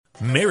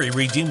Mary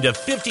redeemed a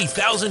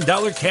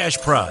 $50,000 cash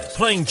prize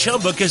playing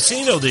Chumba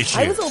Casino this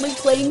year. I was only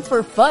playing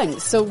for fun,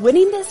 so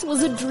winning this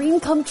was a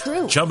dream come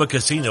true. Chumba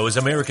Casino is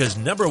America's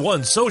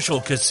 #1 social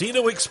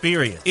casino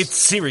experience. It's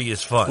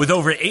serious fun. With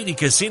over 80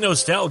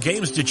 casino-style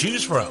games to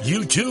choose from,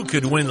 you too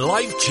could win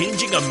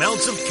life-changing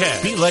amounts of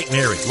cash. Be like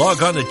Mary.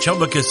 Log on to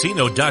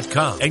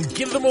ChumbaCasino.com and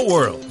give them a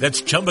whirl.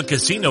 That's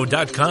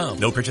ChumbaCasino.com.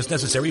 No purchase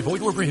necessary.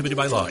 Void where prohibited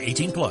by law.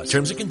 18+.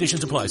 Terms and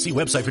conditions apply. See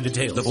website for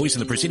details. The voice in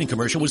the preceding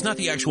commercial was not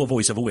the actual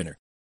voice of a winner.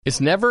 It's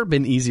never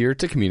been easier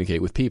to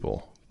communicate with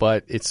people,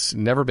 but it's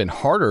never been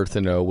harder to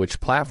know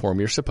which platform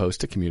you're supposed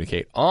to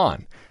communicate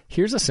on.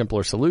 Here's a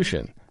simpler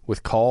solution.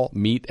 With call,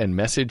 meet, and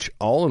message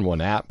all in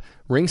one app,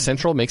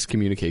 RingCentral makes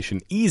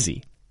communication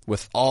easy.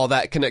 With all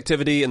that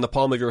connectivity in the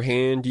palm of your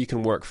hand, you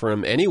can work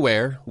from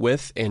anywhere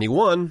with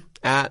anyone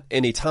at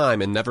any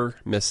time and never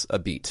miss a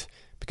beat.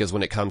 Because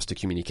when it comes to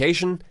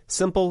communication,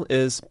 simple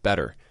is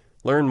better.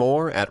 Learn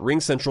more at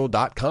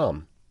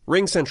ringcentral.com.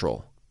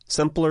 RingCentral.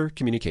 Simpler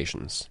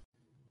communications.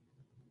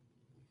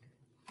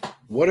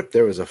 What if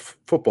there was a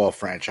football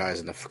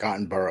franchise in the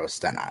forgotten borough of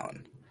Staten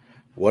Island?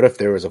 What if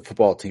there was a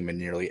football team in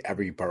nearly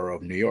every borough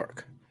of New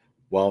York?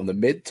 Well, in the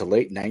mid to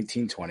late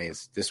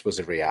 1920s, this was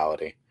a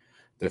reality.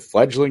 The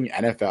fledgling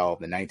NFL of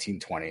the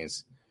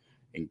 1920s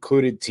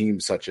included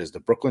teams such as the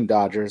Brooklyn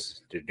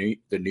Dodgers, the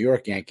New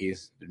York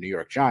Yankees, the New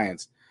York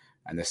Giants,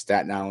 and the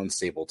Staten Island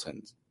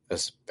Stapletons,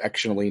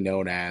 affectionately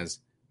known as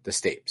the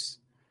Stapes.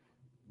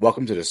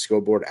 Welcome to the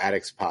Scoreboard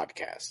Addicts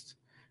podcast.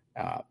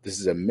 This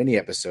is a mini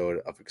episode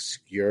of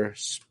Obscure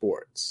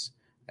Sports.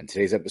 And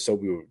today's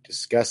episode, we were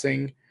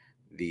discussing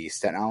the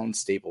Staten Island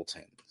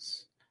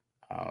Stapletons.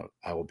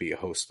 I will be a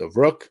host of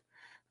Rook.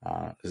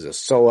 This is a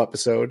solo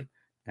episode,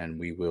 and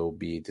we will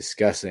be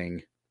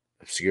discussing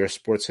obscure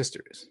sports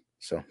histories.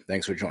 So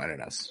thanks for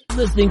joining us.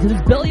 Listening to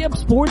this Belly Up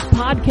Sports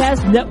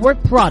Podcast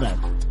Network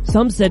product.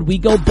 Some said we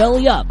go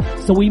belly up,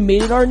 so we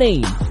made it our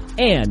name.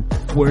 And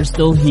we're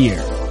still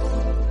here.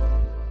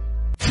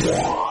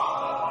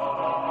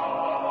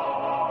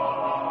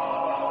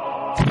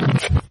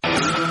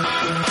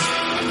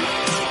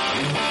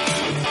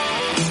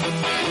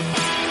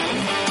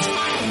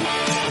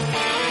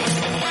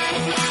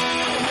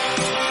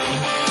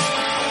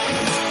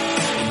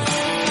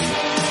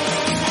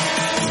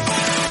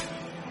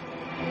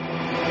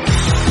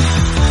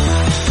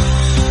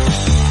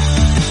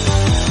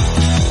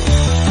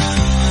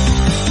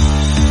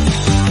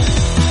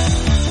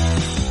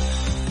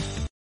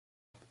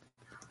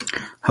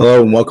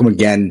 Hello and welcome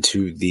again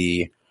to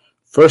the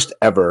first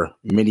ever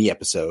mini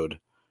episode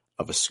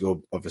of a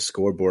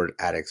Scoreboard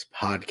Addicts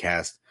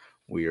podcast.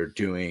 We are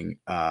doing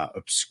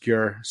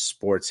obscure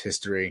sports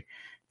history,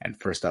 and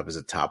first up is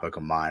a topic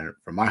of mine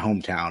from my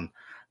hometown,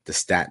 the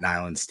Staten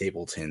Island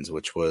Stapletons,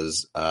 which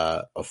was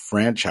a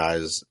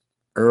franchise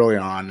early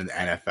on in the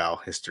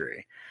NFL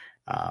history.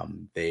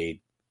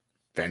 They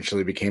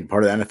eventually became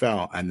part of the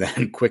NFL and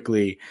then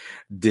quickly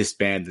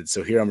disbanded.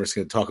 So here I'm just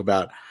going to talk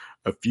about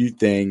a few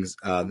things.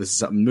 This is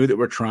something new that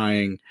we're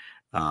trying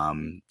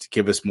to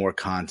give us more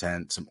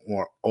content, some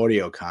more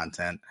audio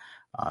content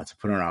to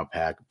put on our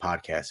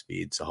podcast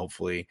feed. So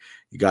hopefully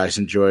you guys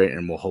enjoy it,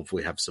 and we'll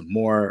hopefully have some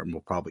more, and we'll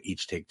probably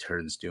each take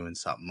turns doing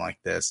something like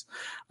this.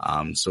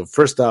 So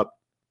first up,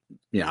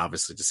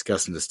 obviously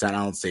discussing the Staten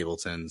Island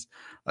Stapletons,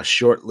 a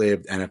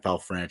short-lived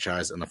NFL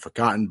franchise in the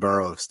forgotten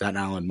borough of Staten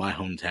Island, my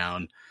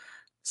hometown.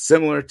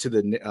 Similar to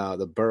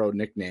the borough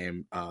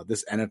nickname,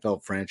 this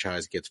NFL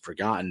franchise gets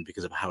forgotten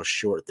because of how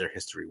short their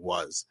history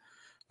was.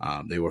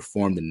 They were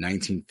formed in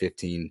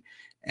 1915,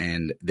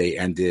 and they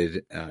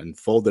ended and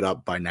folded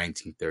up by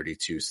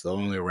 1932. So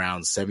only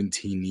around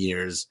 17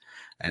 years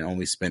and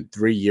only spent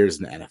 3 years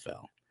in the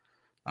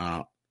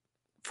NFL.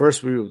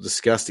 First, we will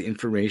discuss the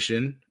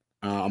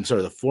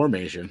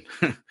formation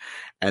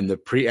and the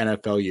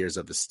pre-NFL years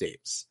of the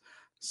Stapes.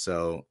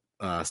 So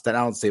Staten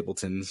Island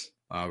Stapletons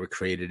were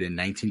created in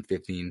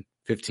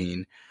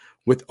 1915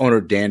 with owner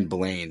Dan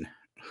Blaine,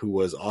 who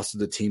was also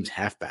the team's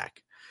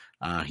halfback.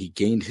 He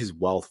gained his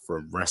wealth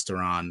from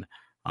restaurant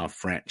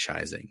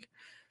franchising.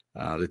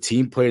 The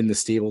team played in the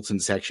Stapleton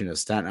section of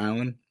Staten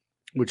Island,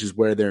 which is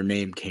where their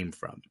name came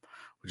from,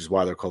 which is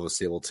why they're called the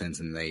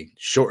Stapletons, and they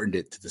shortened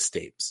it to the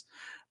Stapes.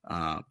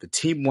 The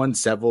team won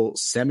several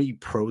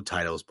semi-pro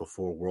titles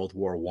before World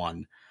War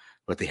I,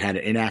 but they had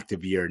an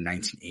inactive year in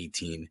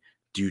 1918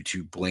 due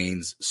to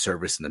Blaine's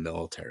service in the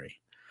military.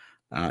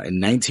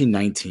 In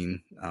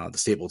 1919, the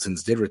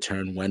Stapletons did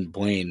return when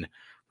Blaine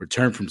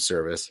returned from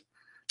service.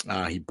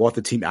 He bought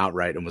the team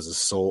outright and was the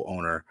sole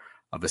owner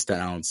of the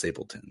Staten Island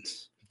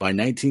Stapletons. By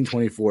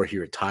 1924, he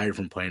retired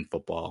from playing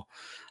football,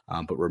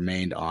 but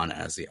remained on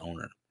as the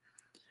owner.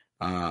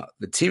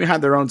 The team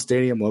had their own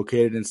stadium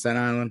located in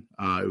Staten Island.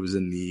 It was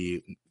in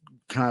the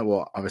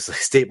obviously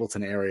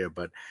Stapleton area,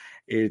 but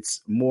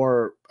it's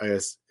more, I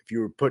guess, if you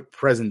were put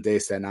present day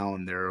Staten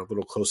Island, they're a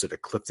little closer to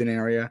Clifton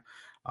area.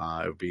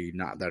 It would be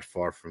not that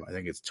far from, I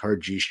think it's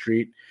Targee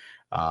Street,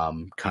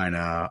 kind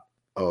of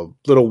a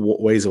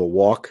little ways of a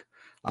walk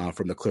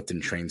from the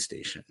Clifton train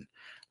station.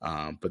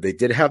 But they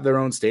did have their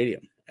own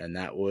stadium, and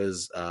that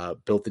was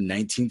built in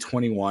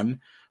 1921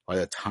 by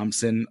the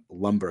Thompson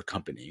Lumber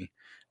Company.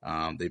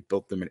 They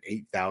built them an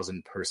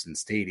 8,000-person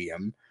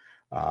stadium,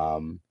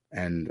 and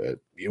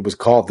it was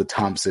called the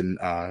Thompson.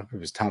 It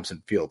was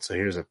Thompson Field. So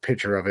here's a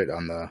picture of it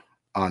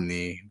on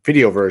the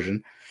video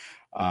version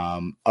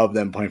of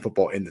them playing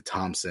football in the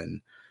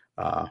Thompson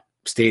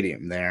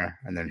Stadium there,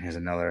 and then here's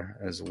another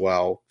as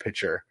well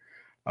picture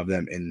of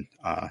them in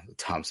the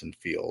Thompson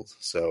Field.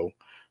 So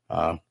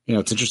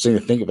it's interesting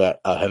to think about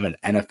having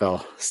an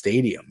NFL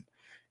stadium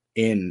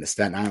in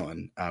Staten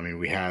Island. I mean,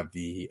 we have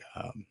the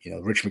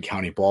Richmond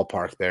County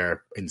Ballpark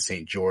there in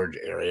St. George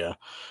area,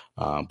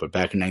 but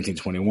back in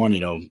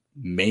 1921,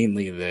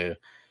 mainly the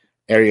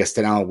area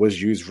Staten Island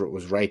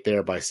was right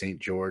there by St.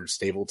 George,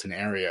 Stapleton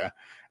area,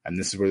 and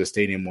this is where the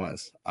stadium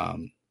was.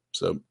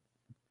 So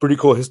pretty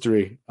cool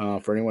history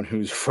for anyone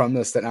who's from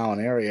the Staten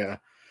Island area,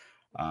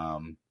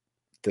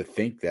 to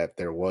think that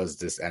there was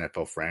this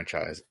NFL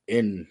franchise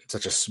in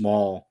such a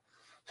small,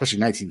 especially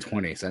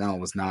 1920s. Staten Island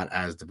was not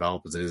as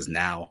developed as it is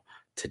now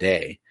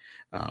today.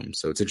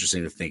 So it's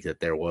interesting to think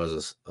that there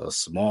was a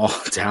small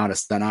town of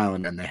Staten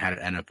Island and they had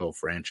an NFL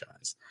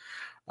franchise.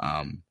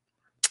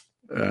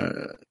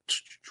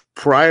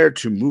 Prior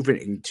to moving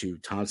into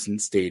Thompson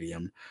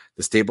Stadium,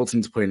 the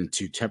Stapletons played in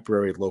two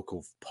temporary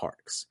local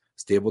parks,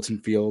 Stapleton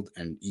Field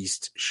and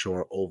East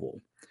Shore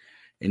Oval.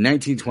 In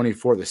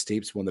 1924, the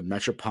Stapes won the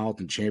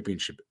Metropolitan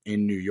Championship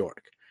in New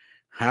York.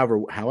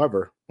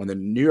 However, when the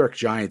New York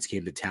Giants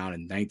came to town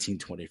in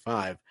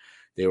 1925,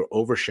 they were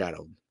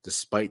overshadowed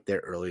despite their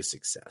early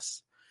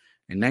success.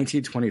 In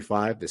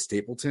 1925, the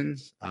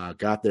Stapletons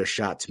got their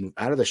shot to move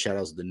out of the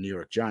shadows of the New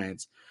York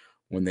Giants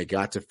when they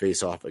got to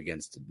face off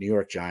against the New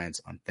York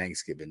Giants on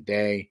Thanksgiving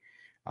Day.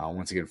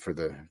 Once again, for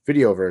the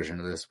video version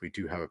of this, we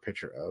do have a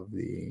picture of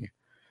the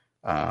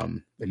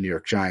New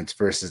York Giants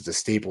versus the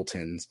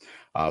Stapletons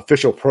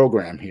official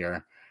program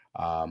here.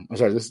 I'm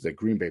sorry, this is the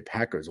Green Bay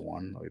Packers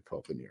one. Let me pull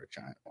up the New York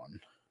Giant one.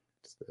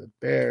 It's the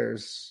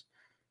Bears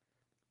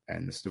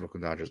and the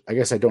Brooklyn Dodgers. I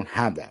guess I don't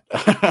have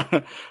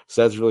that.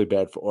 So that's really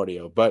bad for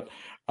audio. But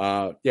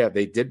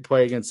they did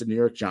play against the New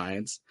York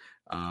Giants.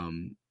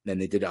 And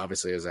they did,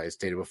 obviously, as I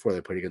stated before,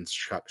 they played against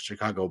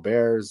Chicago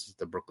Bears,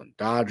 the Brooklyn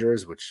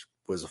Dodgers, which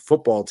was a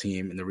football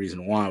team. And the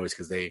reason why was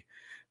because they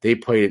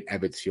played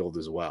at Ebbets Field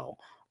as well.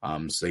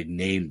 So they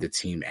named the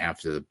team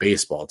after the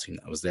baseball team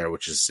that was there,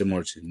 which is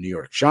similar to the New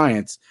York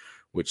Giants,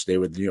 which they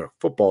were the New York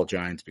Football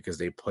Giants because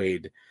they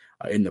played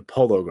in the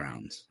Polo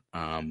Grounds.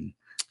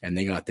 And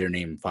they got their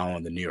name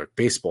following the New York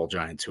Baseball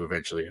Giants, who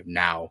eventually have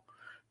now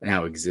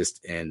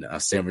exist in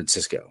San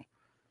Francisco.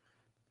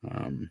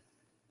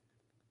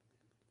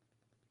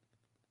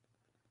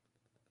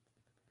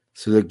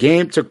 So the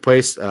game took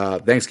place,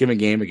 Thanksgiving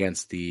game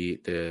against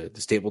the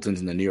Stapletons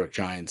and the New York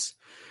Giants.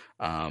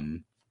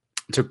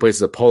 Took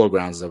place at the Polo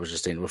Grounds, as I was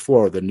just saying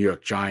before. The New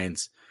York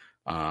Giants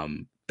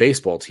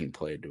baseball team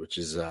played, which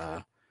is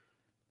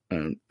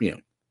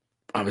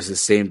obviously the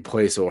same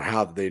place or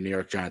how the New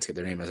York Giants get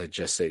their name, as I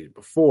just said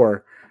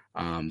before.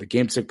 The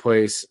game took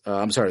place.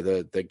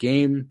 The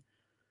game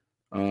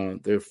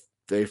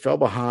they fell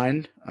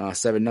behind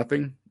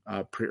 7-0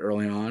 pretty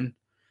early on,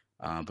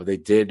 but they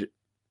did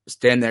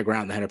stand their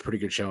ground. They had a pretty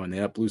good show, and they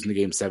ended up losing the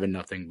game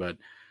 7-0. But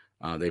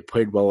they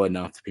played well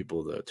enough to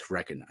people to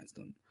recognize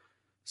them.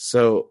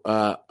 So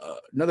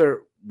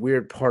another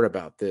weird part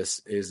about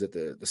this is that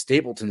the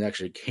Stapletons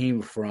actually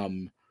came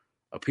from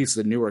a piece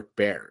of the New York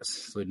Bears.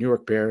 So the New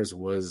York Bears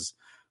was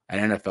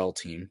an NFL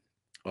team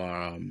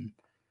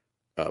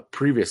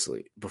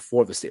previously,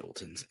 before the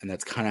Stapletons, and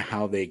that's kind of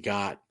how they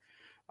got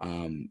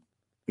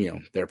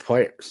their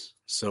players.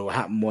 So what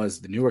happened was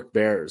the New York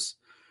Bears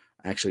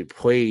actually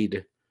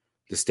played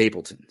the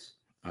Stapletons,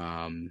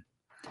 and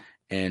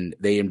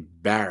they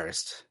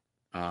embarrassed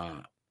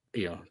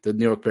the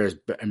New York Bears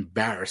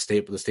embarrassed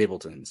the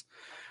Stapletons.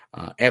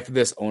 After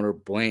this, owner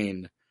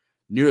Blaine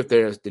knew that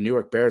the New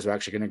York Bears were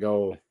actually going to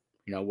go,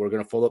 were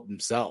going to fold up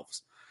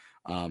themselves.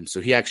 So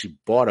he actually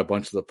bought a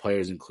bunch of the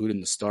players,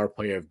 including the star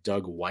player of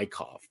Doug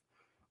Wyckoff,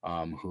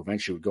 who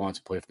eventually would go on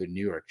to play for the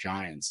New York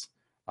Giants,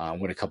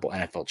 win a couple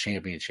NFL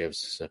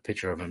championships. A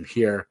picture of him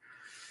here.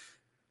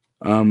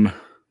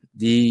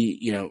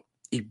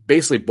 He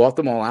basically bought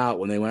them all out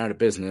when they went out of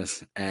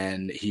business,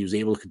 and he was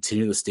able to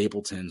continue the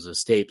Stapletons, the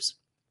Stapes,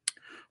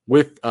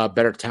 with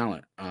better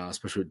talent,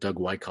 especially with Doug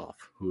Wyckoff,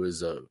 who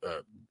is a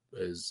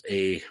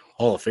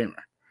Hall of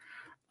Famer.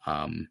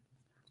 I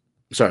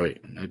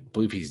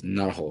believe he's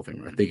not a Hall of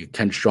Famer. I think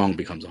Ken Strong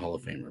becomes a Hall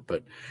of Famer.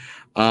 But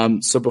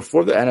so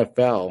before they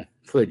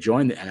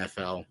joined the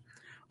NFL,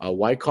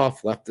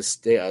 Wyckoff left the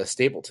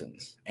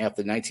Stapletons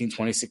after the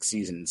 1926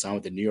 season and signed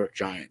with the New York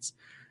Giants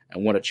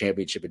and won a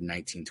championship in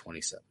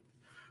 1927.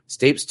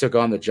 Stapes took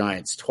on the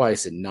Giants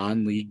twice in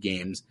non-league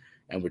games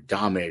and were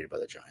dominated by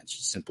the Giants,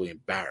 just simply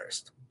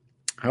embarrassed.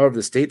 However,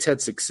 the Stapes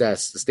had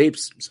success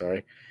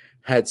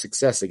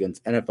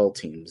against NFL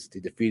teams. They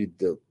defeated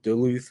the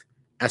Duluth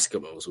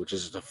Eskimos, which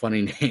is just a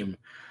funny name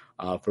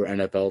for an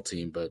NFL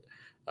team, but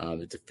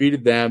they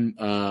defeated them,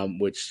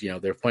 which,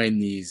 they're playing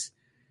these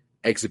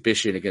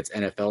exhibition against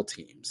NFL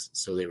teams.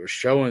 So they were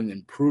showing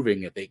and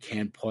proving that they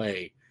can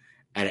play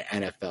at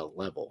an NFL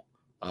level,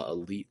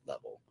 elite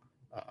level.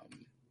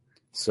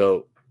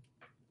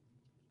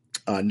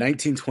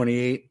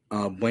 1928,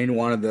 Blaine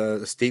wanted the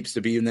Stapes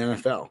to be in the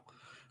NFL.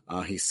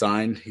 He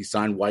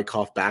signed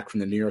Wyckoff back from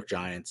the New York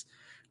Giants,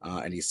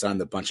 and he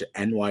signed a bunch of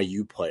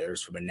NYU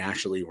players from a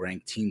nationally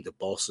ranked team to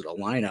bolster the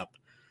lineup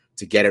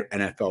to get it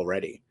NFL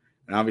ready.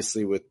 And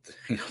obviously, with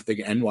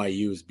thinking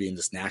NYU as being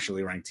this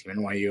nationally ranked team,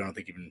 NYU, I don't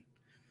even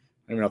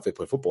know if they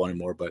play football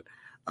anymore, but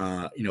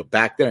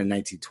back then in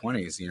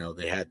 1920s,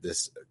 they had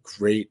this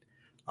great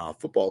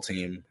football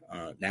team,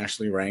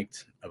 nationally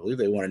ranked. I believe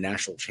they won a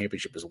national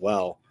championship as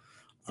well.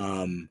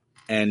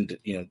 And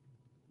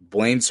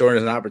Blaine saw it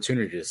as an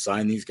opportunity to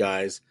sign these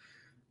guys,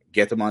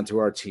 get them onto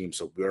our team,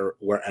 so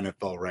we're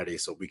NFL ready,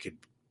 so we could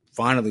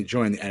finally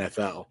join the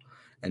NFL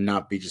and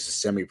not be just a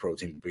semi-pro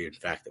team, but be in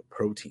fact a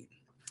pro team.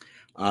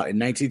 In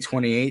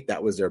 1928,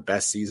 that was their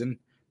best season.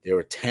 They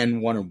were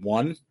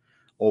 10-1-1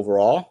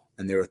 overall,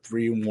 and they were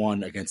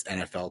 3-1 against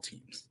NFL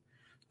teams.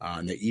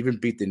 And they even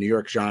beat the New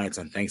York Giants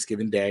on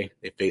Thanksgiving Day.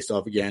 They faced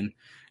off again,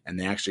 and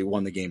they actually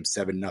won the game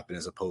 7-0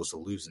 as opposed to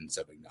losing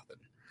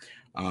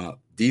 7-0.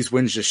 These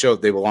wins just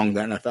showed they belonged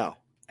to the NFL,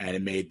 and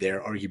it made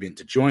their argument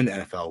to join the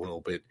NFL a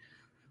little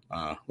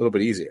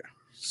bit easier.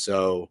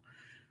 So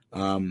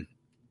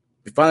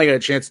we finally got a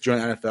chance to join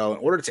the NFL.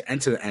 In order to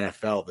enter the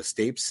NFL, the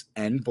Stapes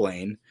and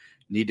Blaine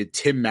needed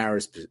Tim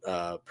Mara's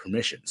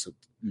permission. So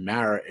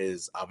Mara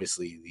is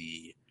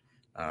obviously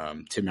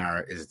Tim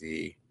Mara is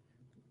the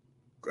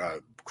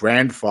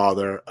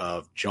grandfather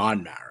of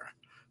John Mara.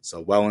 So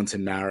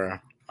Wellington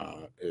Mara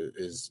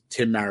is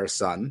Tim Mara's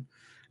son,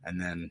 and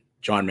then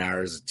John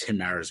Mara is Tim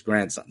Mara's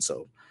grandson.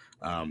 So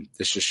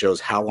this just shows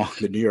how long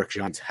the New York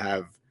Giants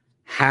have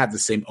had the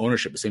same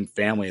ownership, the same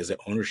family as the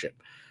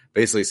ownership,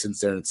 basically since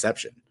their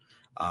inception.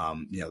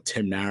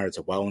 Tim Mara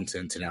to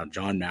Wellington to now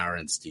John Mara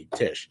and Steve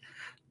Tisch.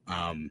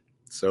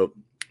 So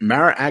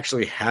Mara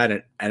actually had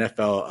an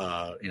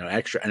NFL,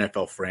 extra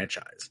NFL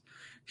franchise.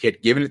 He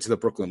had given it to the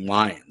Brooklyn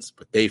Lions,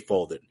 but they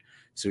folded.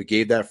 So he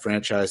gave that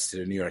franchise to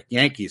the New York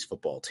Yankees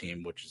football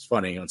team, which is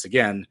funny. Once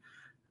again,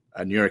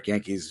 New York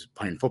Yankees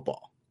playing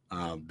football.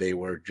 They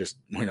were just,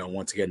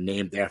 once again,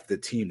 named after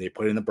the team. They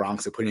put it in the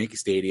Bronx, they put it in Yankee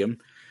Stadium,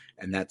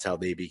 and that's how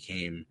they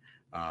became,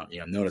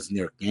 known as New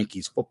York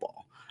Yankees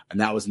football.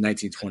 And that was in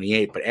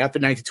 1928. But after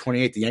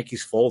 1928, the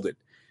Yankees folded,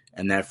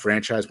 and that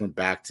franchise went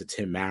back to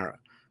Tim Mara.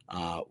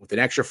 With an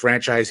extra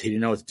franchise, he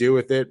didn't know what to do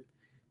with it.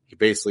 He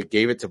basically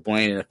gave it to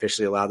Blaine and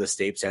officially allowed the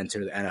Stapes to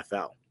enter the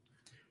NFL.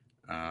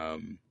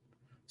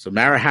 So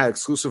Mara had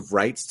exclusive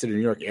rights to the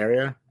New York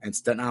area, and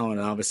Staten Island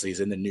obviously is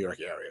in the New York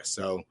area.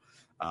 So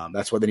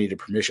that's why they needed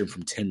permission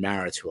from Tim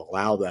Mara to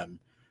allow them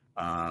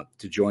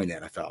to join the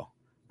NFL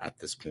at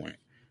this point.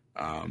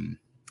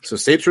 So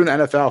Stapes were in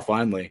the NFL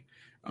finally.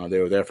 They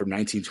were there from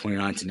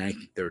 1929 to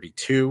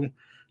 1932.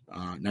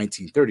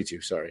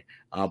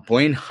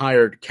 Blaine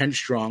hired Ken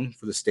Strong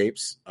for the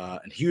Stapes,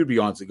 and he would be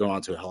on to go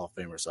on to a Hall of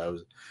Famer. So I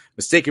was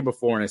mistaken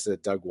before, and I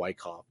said Doug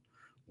Wyckoff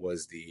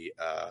was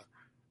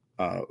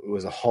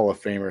was a Hall of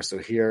Famer. So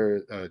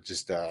here,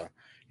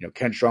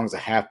 Ken Strong's a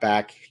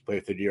halfback. He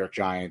played for the New York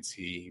Giants.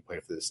 He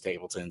played for the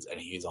Stapletons, and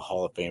he's a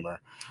Hall of Famer.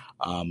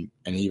 And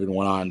he even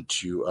went on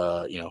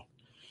to,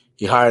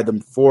 he hired them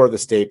for the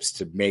Stapes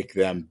to make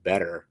them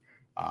better,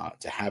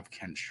 to have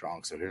Ken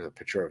Strong. So here's a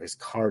picture of his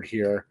card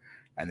here,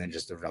 and then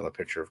just another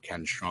picture of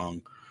Ken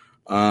Strong.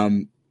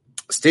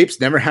 Stapes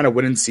never had a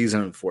winning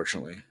season,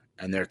 unfortunately,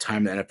 and their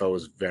time in the NFL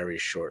was very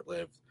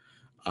short-lived.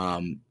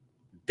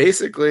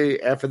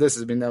 Basically, after this,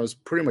 that was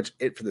pretty much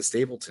it for the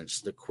Stapletons.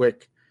 Just a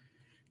quick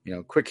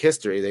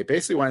history. They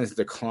basically went into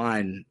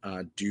decline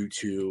due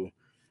to,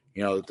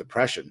 the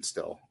Depression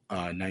still,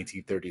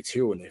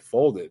 1932 when they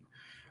folded.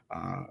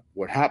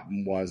 What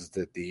happened was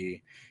that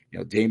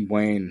Dan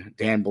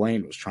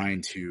Blaine was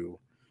trying to,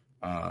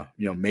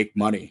 make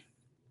money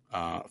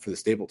for the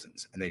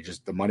Stapletons, and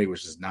the money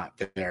was just not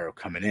there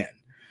coming in.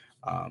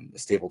 The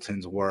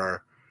Stapletons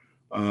were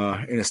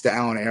in the Staten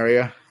Island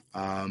area,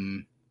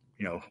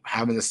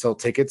 having to sell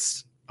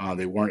tickets.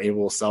 They weren't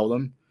able to sell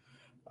them.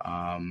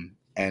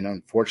 And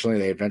unfortunately,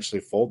 they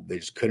eventually folded. They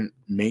just couldn't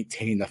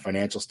maintain the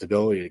financial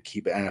stability to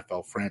keep an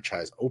NFL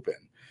franchise open.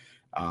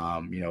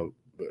 The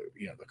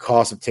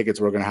cost of tickets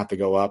were going to have to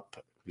go up.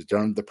 It was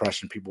during the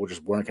Depression. People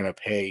just weren't going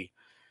to pay,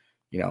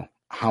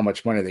 how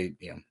much money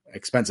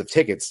expensive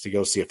tickets to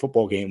go see a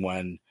football game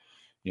when,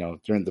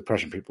 during the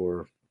Depression, people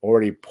were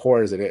already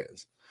poor as it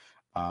is.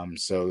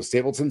 So the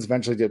Stapletons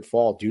eventually did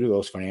fall due to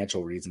those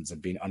financial reasons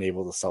and being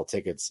unable to sell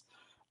tickets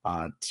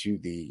to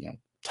the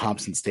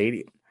Thompson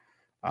Stadium.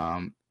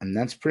 And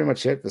that's pretty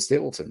much it for the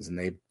Stapletons. And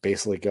they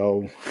basically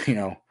go,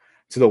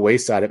 to the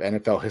wayside of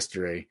NFL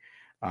history,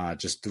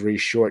 just 3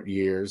 short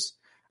years.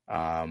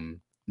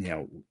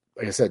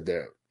 Like I said,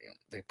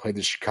 they played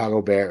the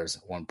Chicago Bears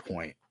at one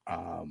point.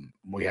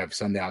 We have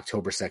Sunday,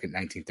 October 2nd,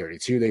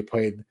 1932. They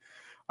played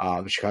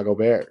the Chicago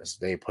Bears.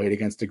 They played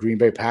against the Green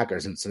Bay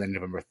Packers on Sunday,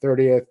 November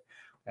 30th.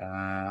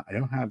 I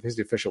don't have his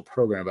official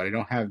program, but I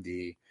don't have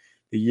the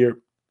year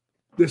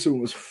this one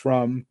was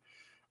from.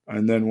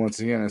 And then once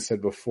again, I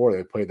said before,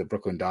 they played the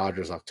Brooklyn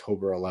Dodgers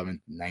October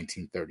 11th,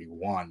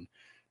 1931.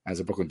 As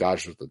the Brooklyn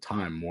Dodgers at the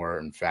time were,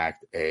 in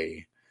fact,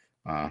 a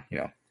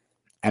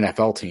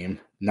NFL team,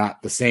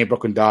 not the same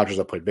Brooklyn Dodgers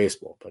that played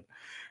baseball, but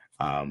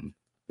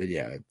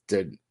yeah, it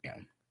did.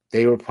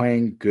 They were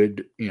playing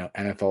good,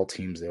 NFL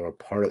teams. They were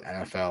part of the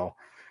NFL,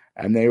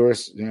 and they were,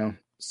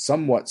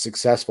 somewhat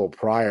successful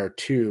prior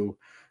to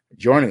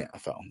joining the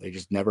NFL. They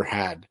just never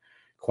had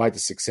quite the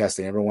success.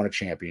 They never won a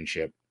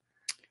championship.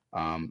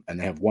 And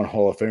they have one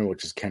Hall of Famer,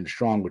 which is Ken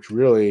Strong, which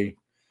really,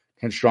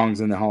 Ken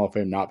Strong's in the Hall of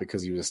Fame not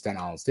because he was a Staten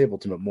Island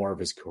Stapleton, but more of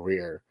his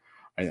career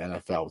in the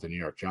NFL with the New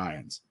York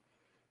Giants.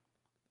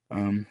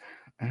 And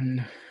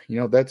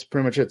that's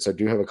pretty much it. So I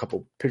do have a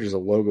couple pictures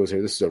of logos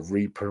here. This is a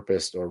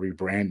repurposed or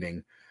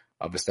rebranding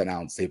of the Staten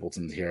Island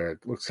Stapletons here.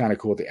 It looks kind of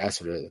cool with the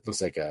S. It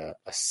looks like I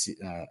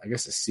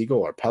guess a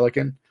seagull or a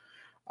pelican.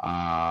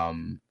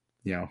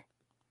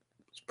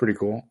 It's pretty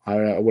cool.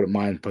 I wouldn't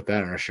mind put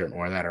that on a shirt and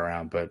wear that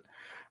around, but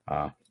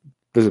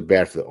this is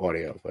bad for the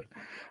audio, but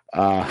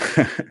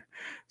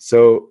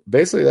so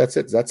basically that's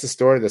it. That's the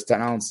story of the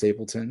Staten Island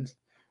Stapletons.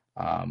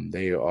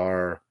 They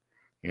are,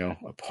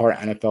 a part of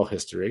NFL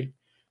history,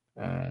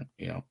 a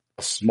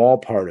small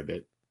part of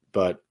it,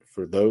 but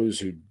for those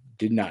who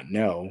did not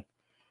know,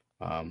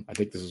 I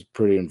think this is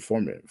pretty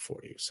informative for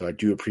you. So I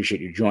do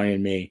appreciate you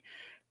joining me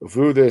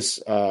through this,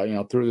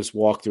 through this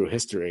walk through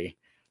history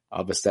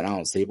of the Staten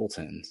Island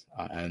Stapletons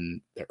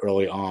and the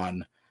early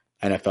on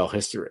NFL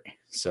history.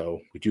 So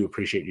we do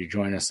appreciate you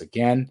joining us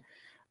again.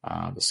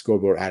 The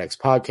Scoreboard Addicts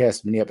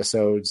podcast, mini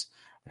episodes,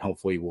 and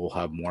hopefully we'll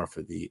have more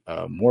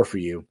for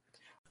you.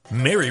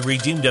 Mary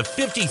redeemed a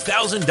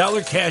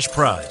 $50,000 cash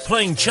prize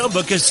playing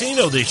Chumba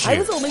Casino this year. I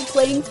was only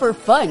playing for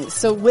fun,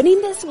 so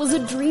winning this was a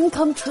dream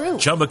come true.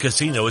 Chumba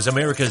Casino is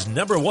America's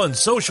 #1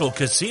 social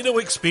casino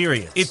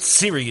experience. It's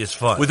serious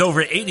fun. With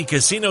over 80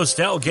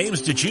 casino-style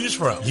games to choose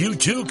from, you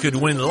too could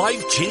win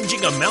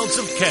life-changing amounts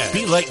of cash.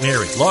 Be like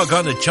Mary. Log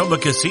on to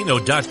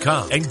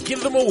ChumbaCasino.com and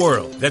give them a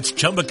whirl. That's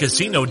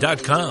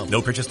ChumbaCasino.com.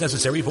 No purchase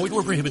necessary. Void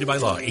or prohibited by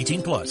law.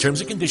 18+.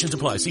 Terms and conditions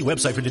apply. See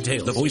website for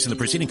details. The voice in the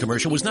preceding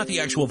commercial was not the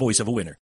actual voice of a winner.